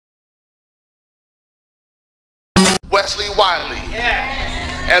Wesley Wiley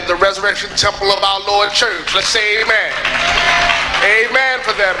and the Resurrection Temple of our Lord Church. Let's say amen. Amen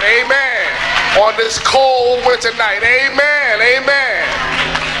for them. Amen. On this cold winter night. Amen. Amen.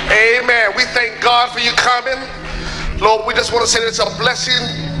 Amen. We thank God for you coming. Lord, we just want to say it's a blessing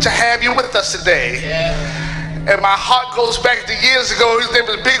to have you with us today. And my heart goes back to years ago. His name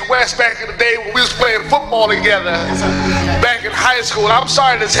was Big West back in the day when we was playing football together back in high school. I'm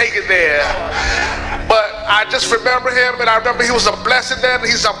sorry to take it there, but I just remember him, and I remember he was a blessing then, and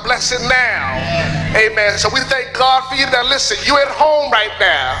he's a blessing now. Amen. So we thank God for you. Now listen, you at home right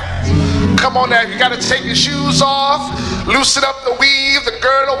now. Come on now, you got to take your shoes off, loosen up the weave, the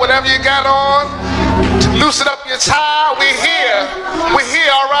girdle, whatever you got on, loosen up your tie. We're here. We're here,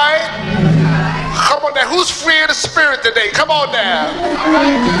 all right? Come on now, who's free in the spirit today? Come on now.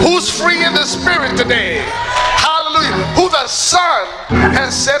 Who's free in the spirit today? Hallelujah. Who the Son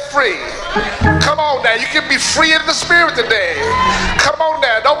has set free. Come on now, you can be free in the spirit today. Come on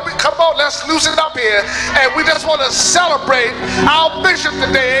now, come on, let's loosen up here. And we just want to celebrate our bishop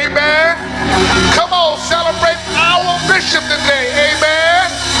today, amen. Come on, celebrate our bishop today,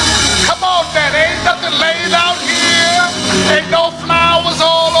 amen. Come on now, there ain't nothing laid out here. Ain't no flowers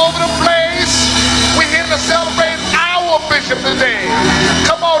all over the place. We're here to celebrate our bishop today.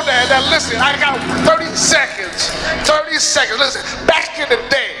 Come on now. Now listen, I got 30 seconds. 30 seconds. Listen, back in the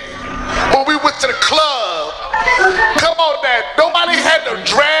day when we went to the club, come on now, nobody had to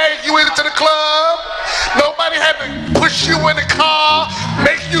drag you into the club. Nobody had to push you in the car,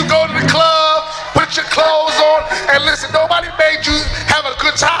 make you go to the club, put your clothes on, and listen, nobody made you have a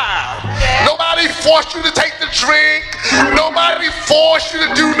good time. Nobody forced you to take the drink. Nobody forced you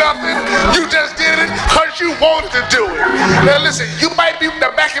to do nothing. You just did it because you wanted to do it. Now listen, you might be,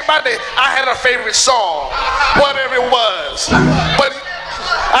 now back in my day, I had a favorite song, whatever it was, but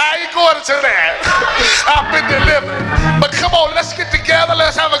I ain't going into that. I've been delivered. But come on, let's get together.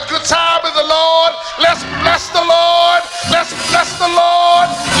 Let's have a good time in the Lord. Let's bless the Lord. Let's bless the Lord.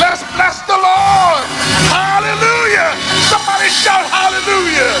 Let's bless the Lord. Hallelujah. Somebody shout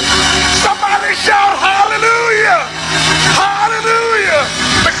hallelujah. Somebody shout hallelujah. Hallelujah.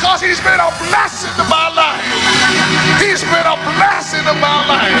 Because he's been a blessing to my life. He's been a blessing to my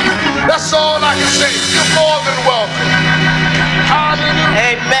life. That's all I can say. You're more than welcome. Hallelujah.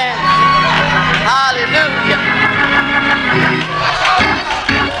 Amen. Hallelujah.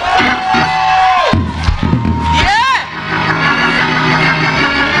 Yeah.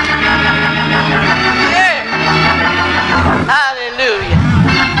 Yeah. Hallelujah.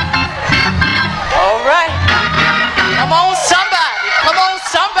 All right. Come on, somebody. Come on,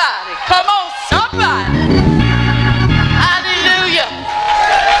 somebody. Come on, somebody. Hallelujah.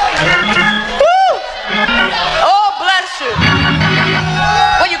 Woo. Oh, bless you.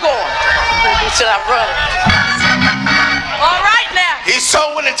 Where you going? Should I run? All right now. He's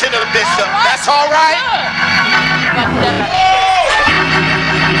sowing into the bishop. All right. That's all right.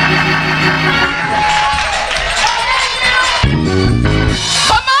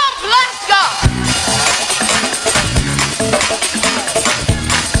 Come on, bless God.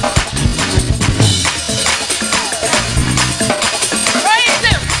 Praise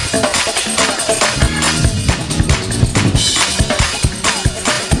him.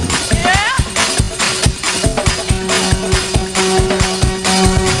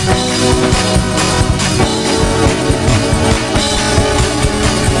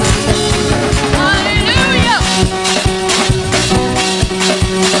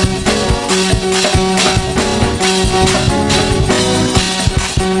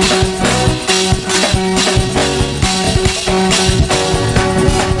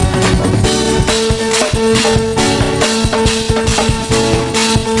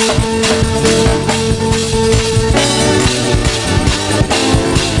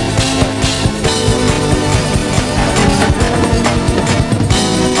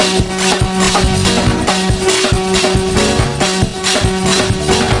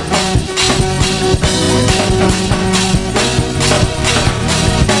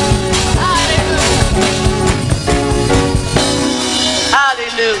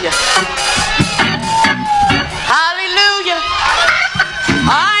 Hallelujah. Hallelujah.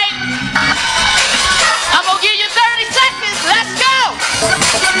 All right.